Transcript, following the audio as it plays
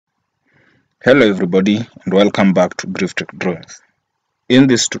Hello everybody and welcome back to Brief Tech Drawings. In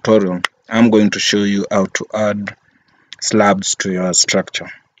this tutorial, I'm going to show you how to add slabs to your structure.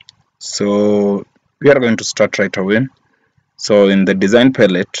 So we are going to start right away. So in the design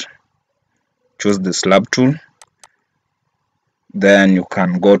palette, choose the slab tool. Then you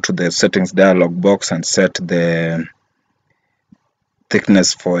can go to the settings dialog box and set the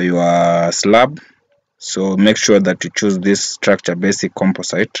thickness for your slab. So make sure that you choose this structure basic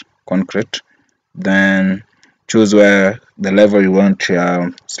composite concrete. Then choose where the level you want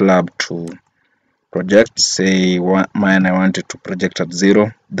your slab to project. Say mine, I want it to project at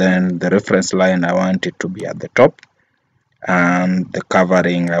 0. Then the reference line, I want it to be at the top, and the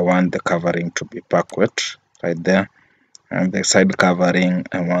covering, I want the covering to be parquet right there, and the side covering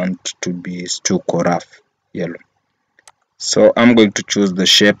I want to be stucco rough yellow. So I'm going to choose the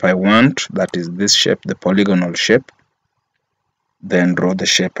shape I want, that is this shape, the polygonal shape. Then draw the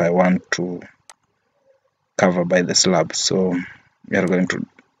shape I want to cover by the slab. So we are going to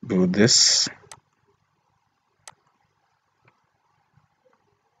do this.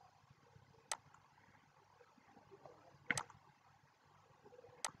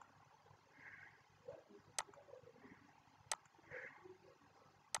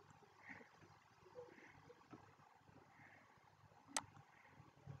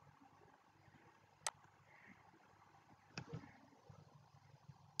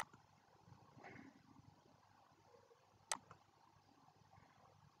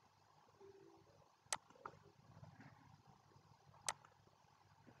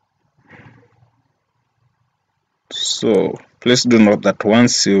 So please do note that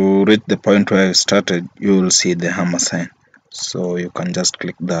once you reach the point where you started, you will see the hammer sign. So you can just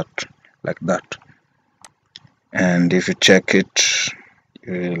click that like that. And if you check it,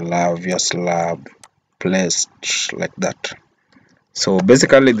 you will have your slab placed like that. So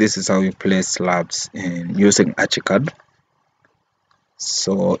basically this is how you place slabs in using archicad.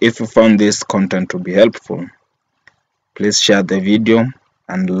 So if you found this content to be helpful, please share the video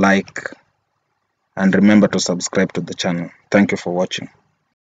and like, and remember to subscribe to the channel. Thank you for watching.